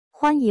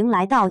欢迎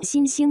来到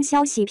新星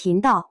消息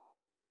频道，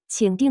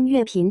请订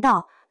阅频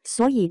道，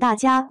所以大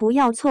家不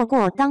要错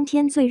过当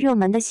天最热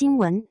门的新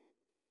闻。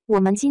我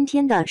们今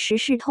天的时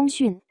事通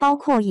讯包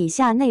括以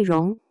下内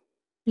容：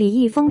李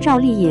易峰、赵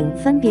丽颖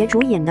分别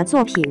主演的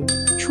作品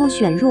初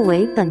选入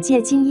围本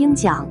届金鹰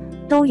奖，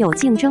都有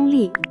竞争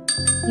力。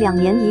2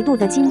年一度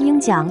的金鹰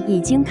奖已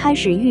经开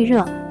始预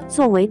热，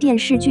作为电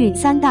视剧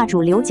3大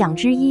主流奖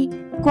之一，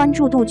关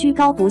注度居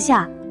高不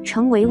下，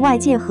成为外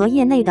界和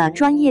业内的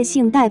专业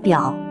性代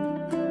表。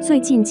最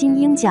近金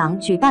鹰奖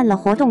举办了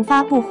活动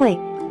发布会，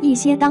一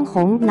些当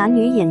红男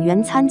女演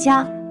员参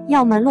加，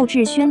要么录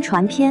制宣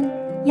传片，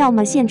要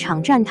么现场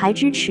站台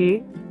支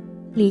持。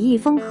李易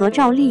峰和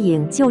赵丽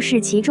颖就是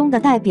其中的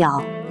代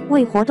表，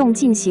为活动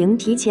进行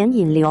提前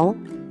引流。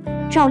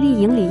赵丽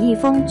颖、李易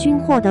峰均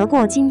获得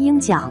过金鹰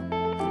奖。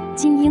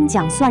金鹰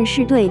奖算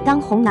是对当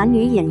红男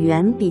女演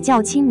员比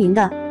较亲民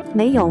的，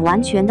没有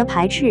完全的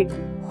排斥，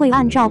会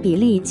按照比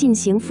例进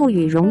行赋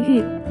予荣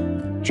誉。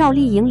赵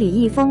丽颖、李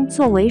易峰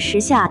作为时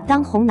下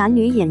当红男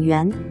女演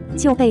员，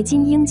就被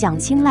金鹰奖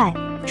青睐，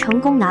成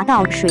功拿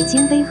到水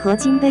晶杯和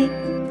金杯。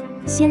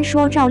先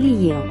说赵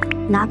丽颖，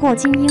拿过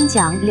金鹰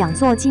奖2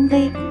座金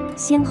杯，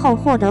先后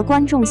获得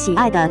观众喜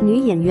爱的女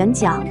演员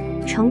奖，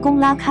成功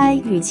拉开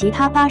与其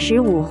他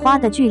85花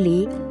的距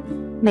离。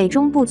美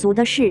中不足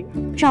的是，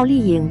赵丽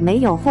颖没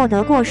有获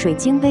得过水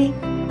晶杯，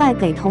败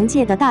给同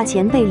届的大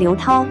前辈刘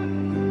涛。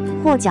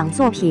获奖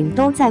作品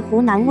都在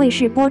湖南卫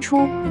视播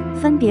出，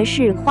分别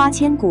是《花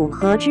千骨》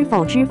和《知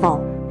否知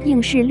否》，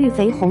应是绿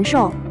肥红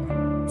瘦。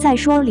再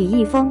说李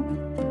易峰，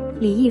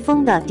李易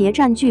峰的谍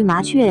战剧《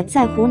麻雀》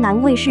在湖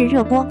南卫视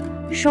热播，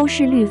收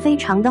视率非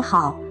常的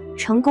好，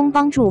成功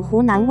帮助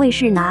湖南卫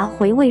视拿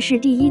回卫视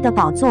第1的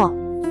宝座。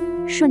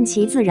顺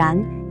其自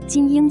然，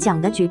金鹰奖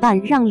的举办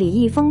让李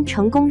易峰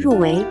成功入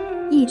围，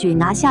一举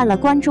拿下了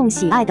观众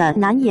喜爱的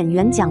男演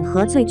员奖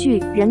和最具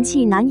人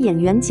气男演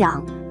员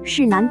奖，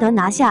是难得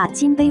拿下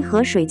金杯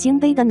和水晶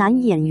杯的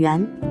男演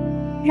员，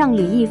让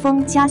李易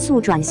峰加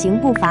速转型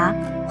步伐。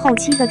后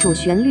期的主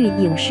旋律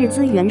影视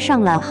资源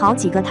上了好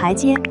几个台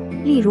阶，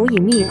例如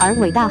隐秘而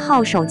伟大、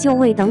号手就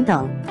位等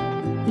等。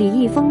李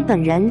易峰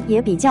本人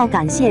也比较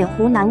感谢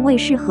湖南卫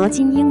视和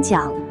金鹰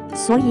奖，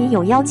所以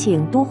有邀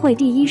请都会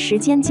第一时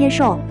间接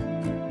受。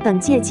本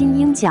届金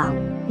鹰奖，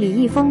李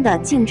易峰的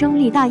竞争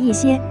力大一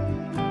些。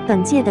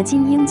本届的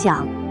金鹰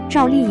奖，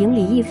赵丽颖、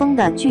李易峰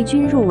的剧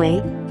均入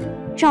围。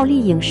赵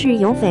丽颖是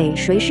有匪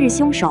谁是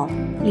凶手，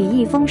李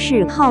易峰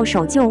是号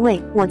手就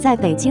位，我在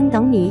北京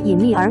等你，隐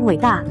秘而伟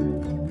大。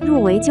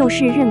入围就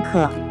是认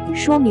可，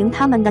说明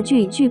他们的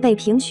剧具备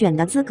评选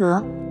的资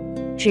格。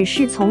只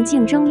是从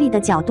竞争力的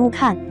角度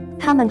看，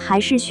他们还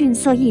是逊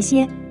色一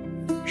些。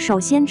首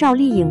先，赵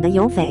丽颖的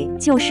有匪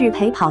就是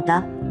陪跑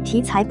的，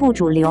题材不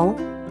主流。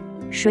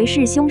谁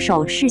是凶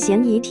手是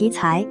嫌疑题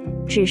材，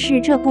只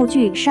是这部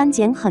剧删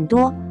减很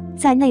多，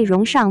在内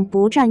容上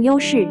不占优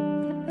势。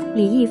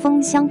李易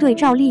峰相对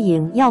赵丽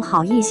颖要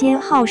好一些，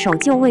号手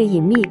就位、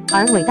隐秘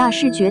而伟大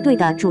是绝对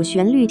的主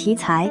旋律题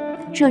材，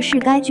这是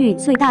该剧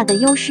最大的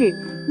优势。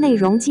内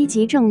容积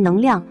极正能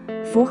量，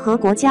符合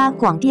国家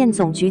广电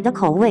总局的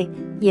口味，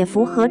也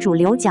符合主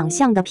流奖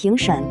项的评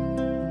审。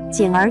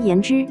简而言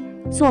之，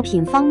作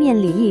品方面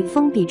李易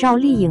峰比赵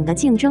丽颖的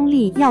竞争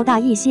力要大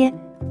一些。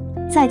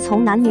再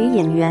从男女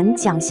演员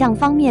奖项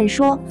方面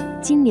说，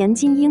今年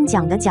金鹰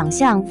奖的奖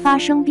项发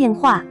生变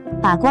化，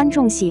把观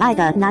众喜爱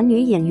的男女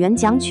演员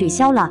奖取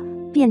消了，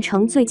变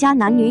成最佳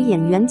男女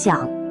演员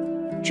奖，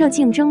这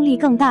竞争力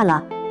更大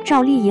了。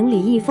赵丽颖、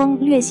李易峰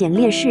略显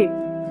劣势，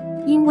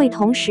因为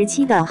同时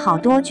期的好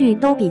多剧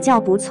都比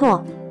较不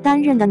错，担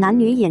任的男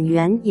女演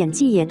员演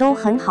技也都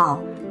很好，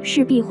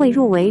势必会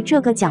入围这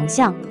个奖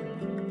项。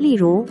例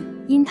如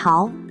樱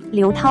桃、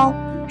刘涛、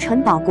陈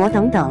宝国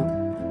等等。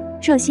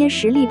这些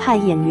实力派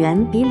演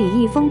员比李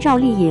易峰、赵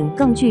丽颖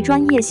更具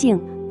专业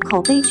性，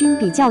口碑均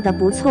比较的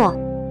不错。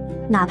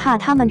哪怕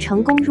他们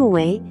成功入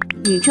围，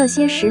与这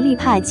些实力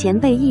派前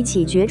辈一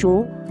起角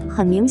逐，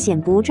很明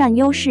显不占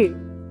优势。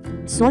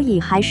所以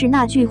还是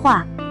那句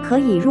话，可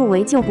以入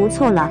围就不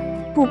错了，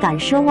不敢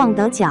奢望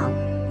得奖。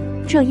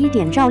这一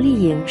点赵丽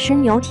颖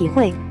深有体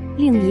会。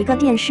另一个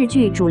电视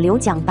剧主流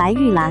奖《白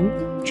玉兰》，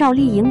赵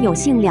丽颖有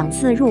幸2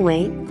次入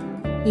围，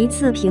一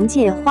次凭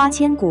借《花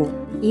千骨》，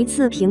一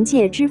次凭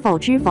借《知否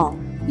知否》，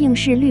硬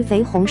是绿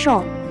肥红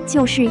瘦，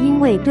就是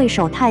因为对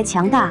手太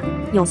强大，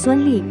有孙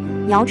俪、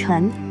姚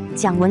晨、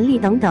蒋雯丽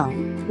等等，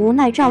无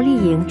奈赵丽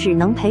颖只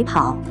能陪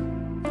跑。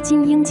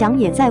金鹰奖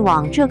也在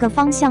往这个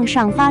方向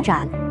上发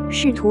展，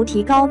试图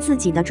提高自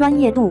己的专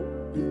业度，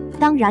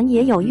当然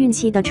也有运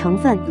气的成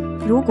分，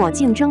如果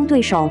竞争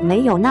对手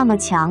没有那么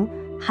强，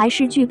还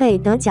是具备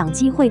得奖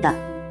机会的。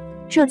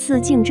这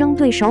次竞争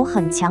对手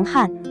很强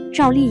悍，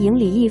赵丽颖、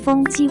李易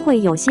峰机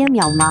会有些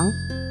渺茫。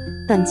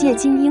本届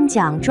金鹰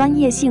奖专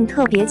业性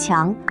特别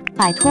强，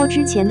摆脱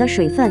之前的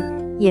水分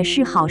也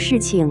是好事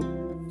情。